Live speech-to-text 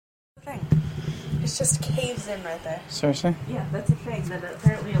It just caves in right there. Seriously? Yeah, that's a thing that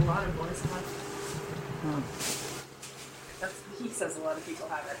apparently a lot of boys have. He says a lot of people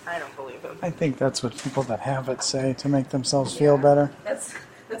have it. I don't believe him. I think that's what people that have it say to make themselves feel better. That's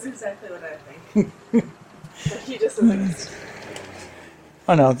exactly what I think. But he just doesn't.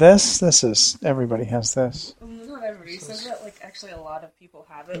 Oh no, this is, everybody has this. Not everybody says that. Like, actually, a lot of people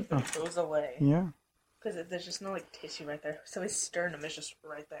have it, but it goes away. Yeah. Because there's just no, like, tissue right there. So his sternum is just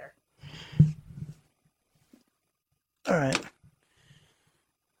right there. Alright.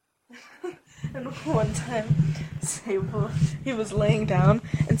 And one time, Sable, he was laying down,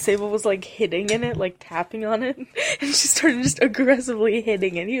 and Sable was, like, hitting in it, like, tapping on it, and she started just aggressively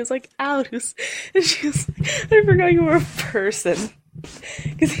hitting it. He was like, ouch. And she was like, I forgot you were a person.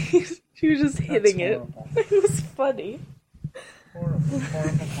 Because she was just hitting it. It was funny. Horrible.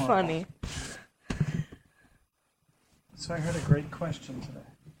 Funny. So I heard a great question today.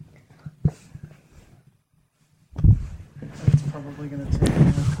 It's probably going to take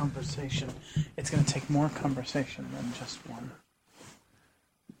more conversation. It's going to take more conversation than just one.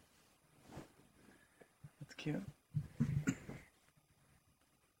 That's cute.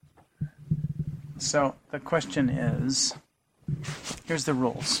 So the question is, here's the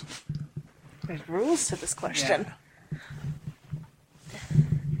rules. There's rules to this question.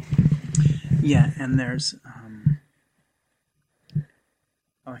 Yeah, and there's,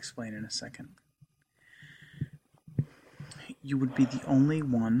 I'll explain in a second. You would be the only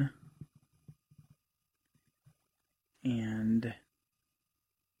one, and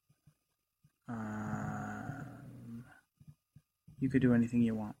you could do anything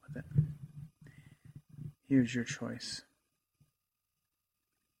you want with it. Here's your choice.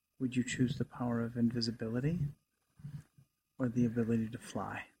 Would you choose the power of invisibility or the ability to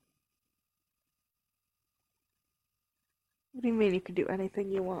fly? What do you mean you can do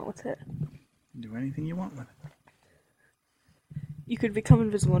anything you want with it? Do anything you want with it. You could become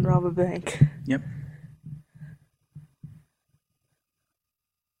invisible and rob a bank. Yep.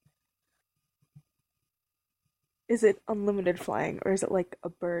 Is it unlimited flying, or is it like a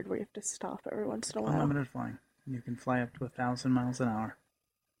bird where you have to stop every once in a while? Unlimited flying. You can fly up to 1,000 miles an hour.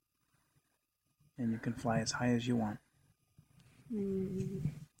 And you can fly as high as you want.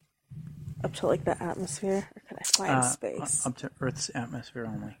 Up to like the atmosphere? Or can I fly in space? Up to Earth's atmosphere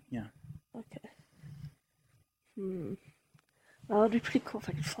only, yeah. Okay. Well, it would be pretty cool if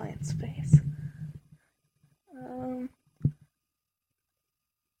I could fly in space.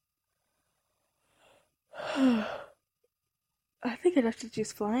 I think I'd have to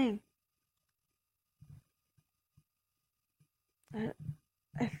choose flying.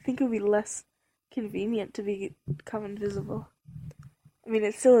 I think it would be less convenient to become invisible. I mean,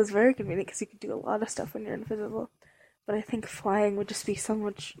 it still is very convenient because you can do a lot of stuff when you're invisible. But I think flying would just be so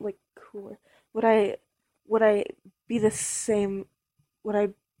much, like, cooler. Would I be the same... I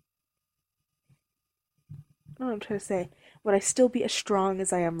don't know what I'm trying to say. Would I still be as strong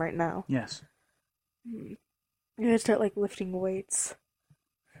as I am right now? Yes. I'm gonna start, like, lifting weights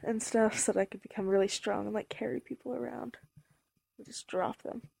and stuff so that I could become really strong and, like, carry people around. Or just drop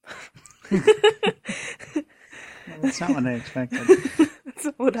them. Well, that's not what I expected. That's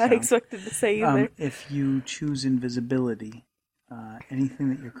not what I expected to say either. If you choose invisibility, anything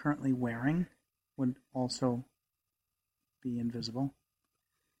that you're currently wearing would also be invisible.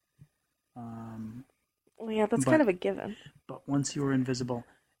 Well, yeah, that's kind of a given. But once you were invisible,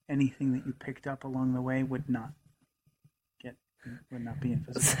 anything that you picked up along the way would not be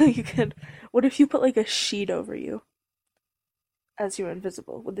invisible. So you could... What if you put, like, a sheet over you as you were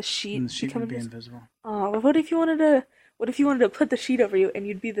invisible? Would the sheet become be invisible? Oh, what if you wanted to put the sheet over you and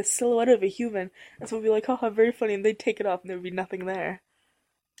you'd be the silhouette of a human, and so it'd be like, haha, very funny, and they'd take it off and there'd be nothing there.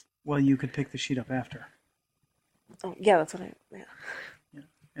 Well, you could pick the sheet up after. Oh, yeah, that's what yeah.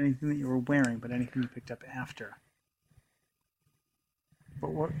 Anything that you were wearing, but anything you picked up after.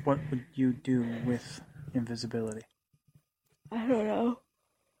 But what would you do with invisibility? I don't know.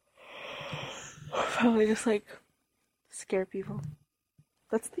 Probably just, like, scare people.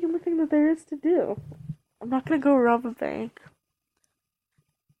 That's the only thing that there is to do. I'm not gonna go rob a bank.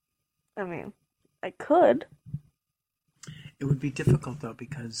 I mean, I could. It would be difficult, though,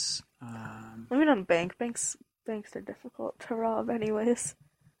 because... Maybe not a bank. Banks are difficult to rob anyways.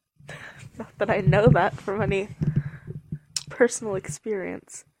 Not that I know that from any personal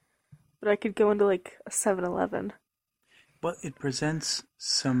experience. But I could go into, like, a 7-Eleven. But it presents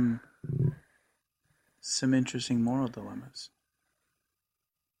some interesting moral dilemmas.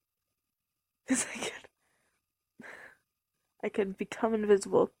 Because I could become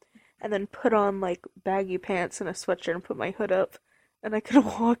invisible and then put on, like, baggy pants and a sweatshirt and put my hood up, and I could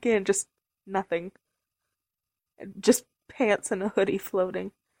walk in just Nothing. Just pants and a hoodie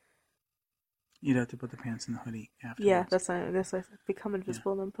floating. You'd have to put the pants in the hoodie afterwards. Yeah, that's not. That's like become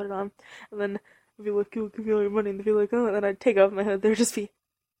invisible and then put it on, and then I'd be like, "You give me all your money," and they'd be like, "Oh," and then I'd take off my hood. There'd just be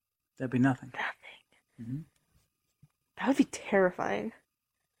That'd be nothing. nothing. Mm-hmm. That would be terrifying.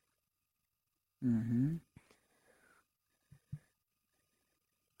 Mm-hmm.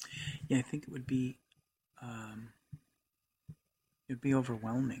 Yeah, I think it would be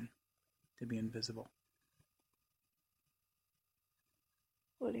overwhelming to be invisible.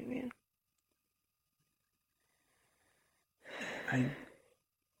 What do you mean?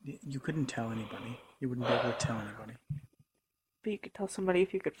 You couldn't tell anybody. You wouldn't be able to tell anybody. But you could tell somebody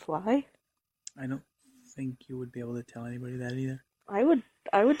if you could fly. I don't think you would be able to tell anybody that either. I would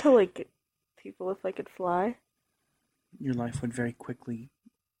tell like people if I could fly. Your life would very quickly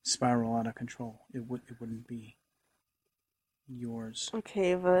spiral out of control. It wouldn't be yours.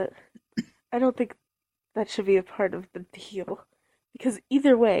 Okay, but I don't think that should be a part of the deal. Because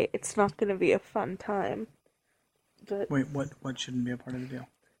either way, it's not going to be a fun time. But Wait, what shouldn't be a part of the deal?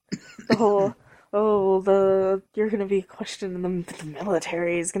 the whole, you're going to be questioned and the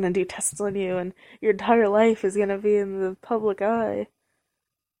military is going to do tests on you and your entire life is going to be in the public eye.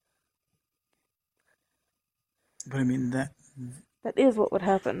 But I mean, that is what would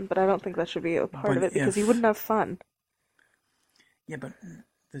happen, but I don't think that should be a part of it because you wouldn't have fun. Yeah, but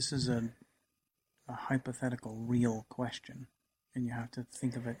this is a hypothetical, real question, and you have to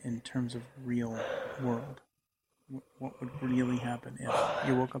think of it in terms of real world. What would really happen if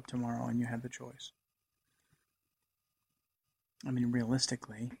you woke up tomorrow and you had the choice? I mean,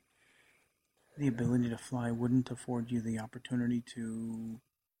 realistically, the ability to fly wouldn't afford you the opportunity to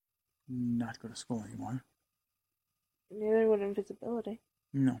not go to school anymore. Neither would invisibility.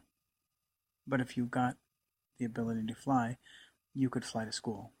 No. But if you got the ability to fly, you could fly to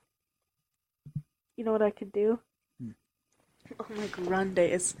school. You know what I could do? On like run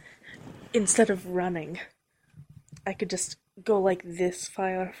days, instead of running, I could just go like this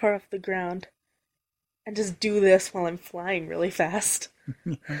far off the ground and just do this while I'm flying really fast.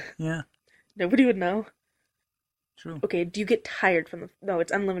 Yeah. Nobody would know. True. Okay, do you get tired from the... No,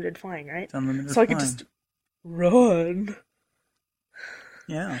 it's unlimited flying, right? It's unlimited So I flying. could just run.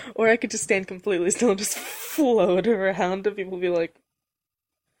 Yeah. Or I could just stand completely still and just float around and people would be like...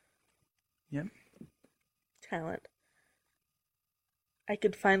 Yep. Talent. I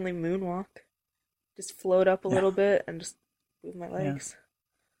could finally moonwalk. Just float up a little bit and just move my legs.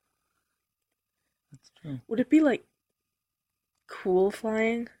 That's true. Would it be like cool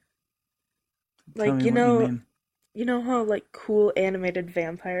flying? Tell Like, me you what know, mean. how like cool animated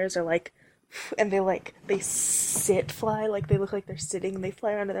vampires are like, and they sit fly, like they look like they're sitting and they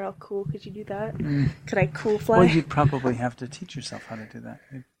fly around and they're all cool. Could you do that? Could I cool fly? Well, you'd probably have to teach yourself how to do that.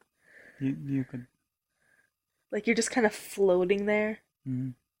 You could. Like you're just kind of floating there.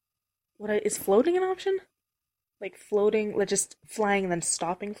 Mm-hmm. Is floating an option? Like floating, like just flying and then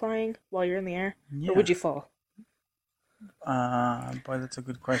stopping flying while you're in the air? Yeah. Or would you fall? Boy, that's a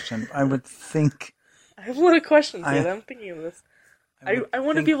good question. I would think... I have a lot of questions here. I'm thinking of this. I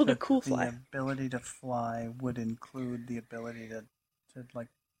want to be able to cool fly. The ability to fly would include the ability to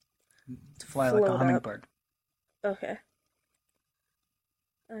fly like a hummingbird. Okay.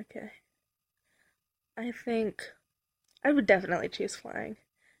 I think I would definitely choose flying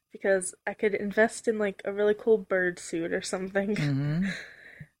because I could invest in like a really cool bird suit or something. Mm-hmm.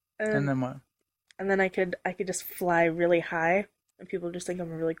 And then what? And then I could just fly really high and people just think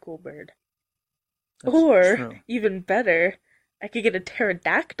I'm a really cool bird. That's or true. even better, I could get a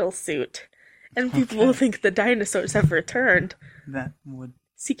pterodactyl suit and people will think the dinosaurs have returned. That would...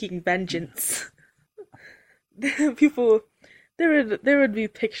 Seeking vengeance. People... There would be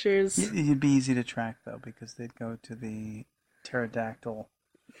pictures. It'd be easy to track, though, because they'd go to the pterodactyl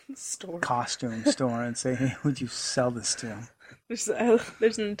costume store and say, hey, would you sell this to them? There's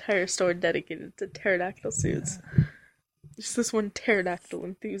an entire store dedicated to pterodactyl suits. Yeah. Just this one pterodactyl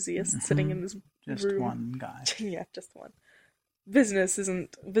enthusiast sitting in this just room. One guy. Yeah, just one. Business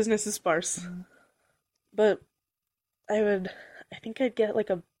is sparse. But I think I'd get like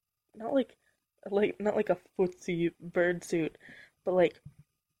not like a footsie bird suit, but like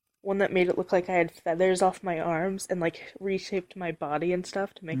one that made it look like I had feathers off my arms and like reshaped my body and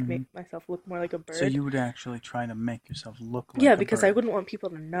stuff to make myself look more like a bird. So you would actually try to make yourself look like a because bird. I wouldn't want people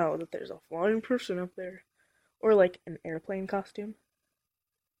to know that there's a flying person up there. Or like an airplane costume.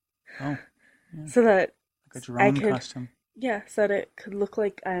 Oh. Yeah. So that like a drone costume. Yeah, so that it could look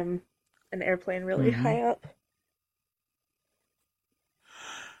like I'm an airplane really high up.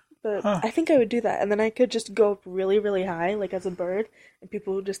 But Huh. I think I would do that, and then I could just go up really, really high, like as a bird, and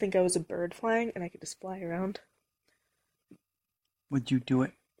people would just think I was a bird flying, and I could just fly around. Would you do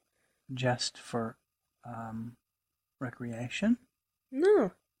it just for um, recreation?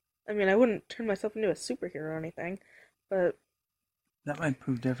 No. I mean, I wouldn't turn myself into a superhero or anything, but That might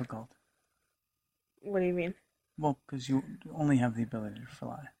prove difficult. what do you mean? Well, because you only have the ability to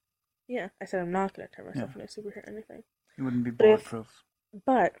fly. Yeah, I said I'm not gonna turn myself Yeah. into a superhero or anything. You wouldn't be But bulletproof.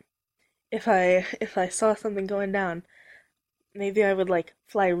 but if I saw something going down, maybe I would like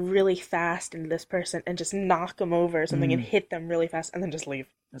fly really fast into this person and just knock them over or something and hit them really fast and then just leave.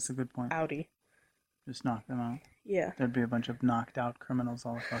 That's a good point. Outie. Just knock them out. Yeah. There'd be a bunch of knocked out criminals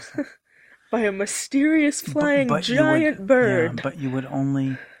all across the... By a mysterious flying you giant would, bird. Yeah, but you would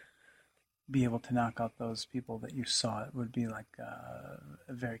only be able to knock out those people that you saw. It would be like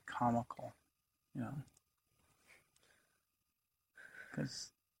very comical, you know,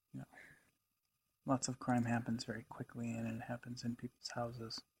 because lots of crime happens very quickly, and it happens in people's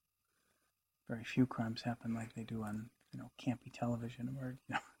houses. Very few crimes happen like they do on campy television, where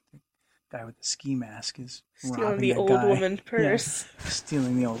the guy with the ski mask is Stealing robbing the a old guy. woman's purse. Yeah,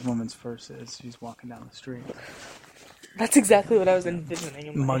 stealing the old woman's purse as she's walking down the street. That's exactly what I was envisioning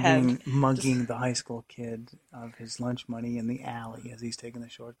in my head. Mugging the high school kid of his lunch money in the alley as he's taking the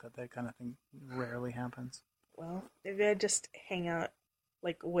shortcut. That kind of thing rarely happens. Well, maybe I'd just hang out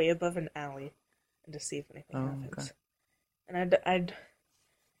like way above an alley and just see if anything happens. Okay. And I'd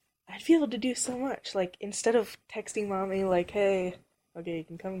be able to do so much. Like instead of texting mommy like, "Hey, okay, you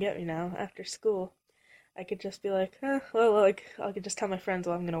can come get me now after school," I could just be like, I could just tell my friends,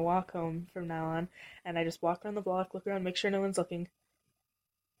 well, I'm gonna walk home from now on, and I just walk around the block, look around, make sure no one's looking,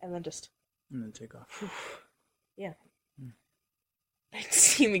 and then just... And then take off. Yeah. They'd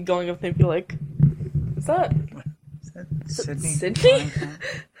see me going up there and be like, what's that? Is that Sydney? Sydney?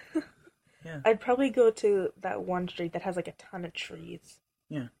 Yeah. I'd probably go to that one street that has like a ton of trees.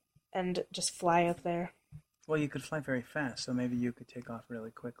 Yeah. And just fly up there. Well, you could fly very fast, so maybe you could take off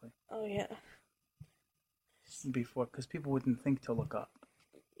really quickly. Oh, yeah. Before, because people wouldn't think to look up.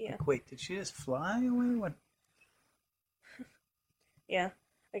 Yeah. Like, wait, did she just fly away? What? Yeah.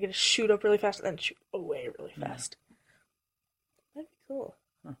 I could just shoot up really fast and then shoot away really fast. That'd be cool.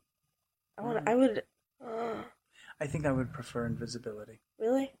 Huh. I would... I think I would prefer invisibility.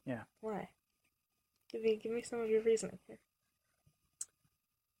 Really? Yeah. Why? Give me some of your reasoning here.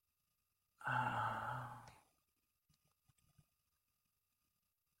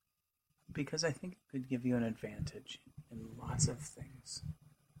 Because I think it could give you an advantage in lots of things.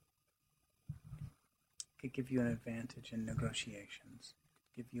 It could give you an advantage in negotiations.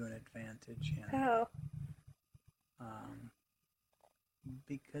 It could give you an advantage in... How?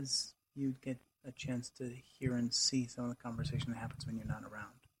 Because you'd get a chance to hear and see some of the conversation that happens when you're not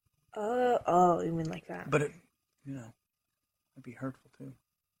around. Oh, you mean like that? But it, it'd be hurtful too.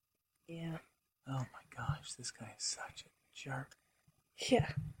 Yeah. Oh my gosh, this guy is such a jerk. Yeah.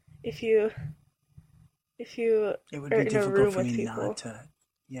 If you It would are be in a difficult room for with me people. not to,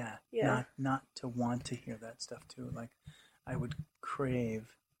 not to want to hear that stuff too. Like, I would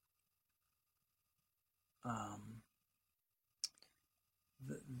crave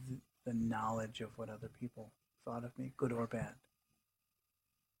the knowledge of what other people thought of me, good or bad.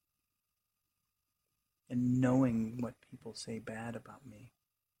 And knowing what people say bad about me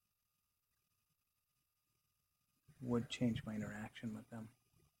would change my interaction with them.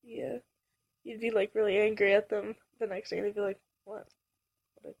 Yeah. You'd be like really angry at them the next day and they'd be like, what?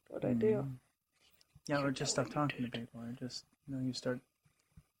 What'd I do? Yeah, or just stop talking to people, or just, you start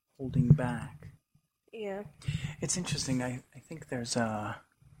holding back. Yeah. It's interesting. I think there's a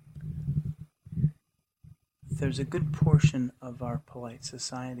good portion of our polite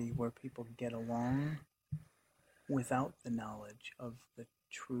society where people get along without the knowledge of the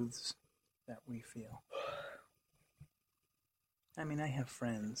truths that we feel. I mean, I have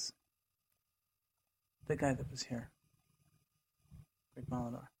friends. The guy that was here, Rick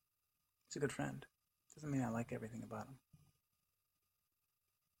Molyneux, he's a good friend. Doesn't mean I like everything about him.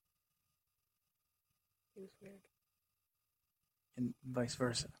 He was weird. And vice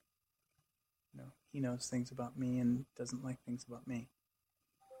versa. He knows things about me and doesn't like things about me.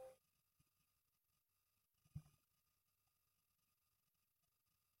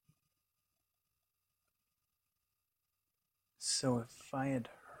 So if I had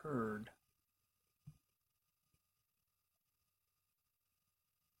heard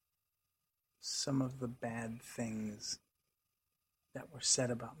some of the bad things that were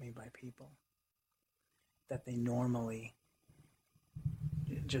said about me by people that they normally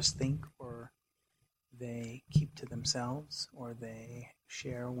just think or they keep to themselves or they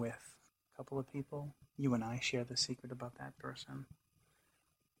share with a couple of people. You and I share the secret about that person,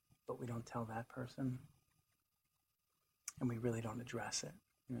 but we don't tell that person, and we really don't address it,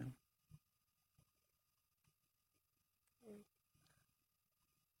 you know.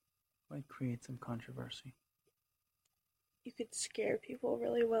 Might create some controversy. You could scare people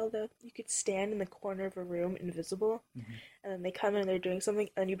really well, though. You could stand in the corner of a room invisible, Mm-hmm. and then they come in and they're doing something,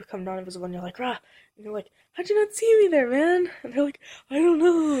 and you become non-invisible, and you're like, rah! And you're like, how'd you not see me there, man? And they're like, I don't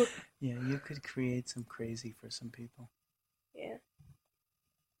know. Yeah, you could create some crazy for some people. Yeah.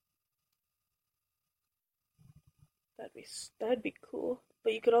 That'd be cool.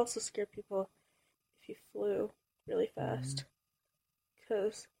 But you could also scare people if you flew really fast.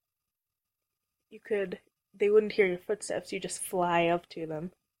 Because they wouldn't hear your footsteps, you just fly up to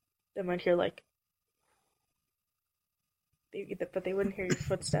them. They might hear but they wouldn't hear your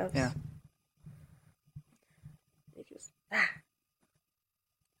footsteps. Yeah. They just,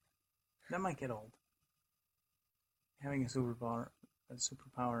 That might get old. Having a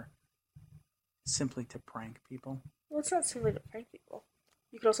superpower simply to prank people. Well, it's not simply to prank people.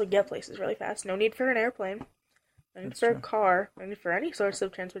 You could also get places really fast. No need for an airplane. No need That's for a true. car. No need for any source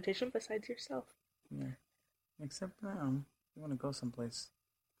of transportation besides yourself. Yeah. Except you want to go someplace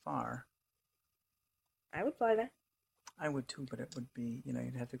far. I would fly there. I would too, but it would be, you'd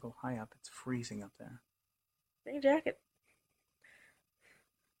have to go high up. It's freezing up there. Bring a jacket.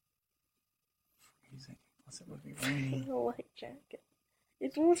 Freezing. Plus it would be raining. Bring a light jacket.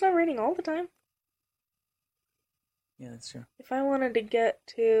 It's not raining all the time. Yeah, that's true. If I wanted to get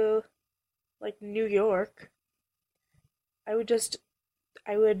to, New York, I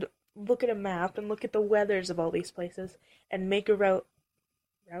would look at a map and look at the weathers of all these places and make a route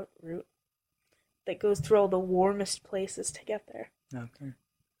that goes through all the warmest places to get there. Okay.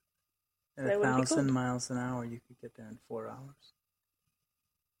 At That would be 1,000 cool. miles an hour, you could get there in 4 hours.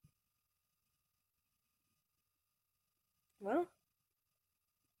 Well,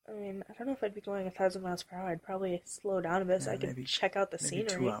 I mean, I don't know if I'd be going 1,000 miles per hour. I'd probably slow down a bit so Yeah, I could maybe- check out the Maybe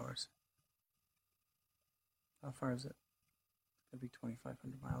scenery. 2 hours. How far is it? It'd be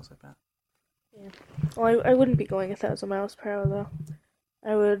 2,500 miles, I bet. Yeah. Well, I wouldn't be going 1,000 miles per hour though.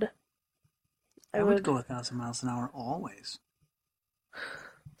 I would go 1,000 miles an hour always.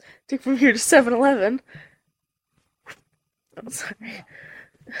 take from here to 7-Eleven. Oh, sorry.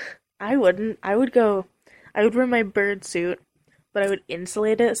 I wouldn't. I would wear my bird suit, but I would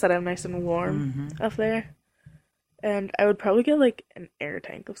insulate it so that I'm nice and warm up there. And I would probably get an air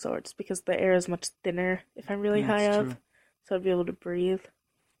tank of sorts because the air is much thinner if I'm really high That's up. true. So I'd be able to breathe.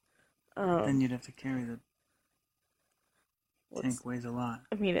 Then you'd have to carry the Well, tank. Weighs a lot.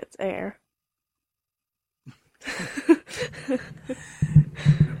 I mean, it's air. It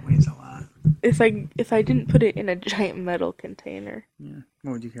weighs a lot. If I didn't put it in a giant metal container. Yeah.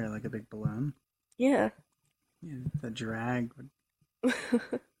 What would you carry? Like a big balloon? Yeah. Yeah. The drag would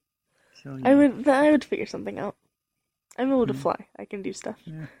kill you. I would figure something out. I'm able to fly. I can do stuff.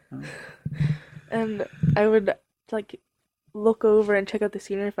 Yeah. Oh. And I would look over and check out the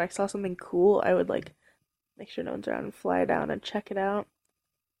scenery. If I saw something cool, I would make sure no one's around and fly down and check it out.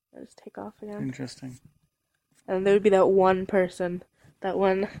 And just take off again. Interesting. And there would be that one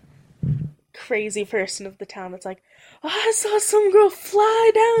crazy person of the town that's like, oh, I saw some girl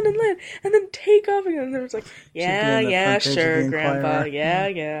fly down and land and then take off again. And there was yeah, on the yeah, front page of sure, the Grandpa, Enquirer.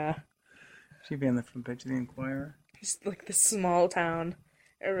 yeah. She'd be on the front page of the Enquirer. It's this small town.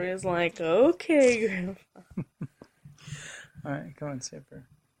 Everybody's like, okay, Grandpa. Alright, come on, say a prayer.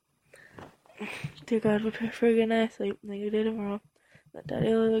 Dear God, we pray for a good night's sleep, and a good day tomorrow. Let Daddy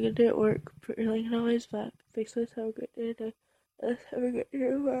have a good day at work. Put your Lincoln always back. Please let us have a good day today. Let us have a good day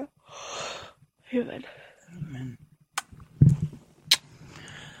tomorrow. Amen. Amen.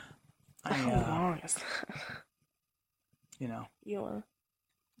 How long is that? You wanna?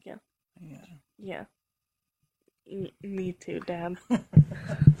 Yeah. Yeah. Me too, Dad.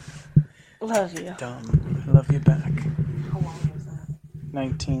 Love you. Dumb. I love you back. How long is that?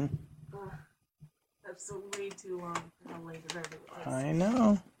 19. That's way too long for how late it already was. I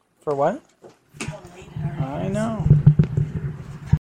know. For what?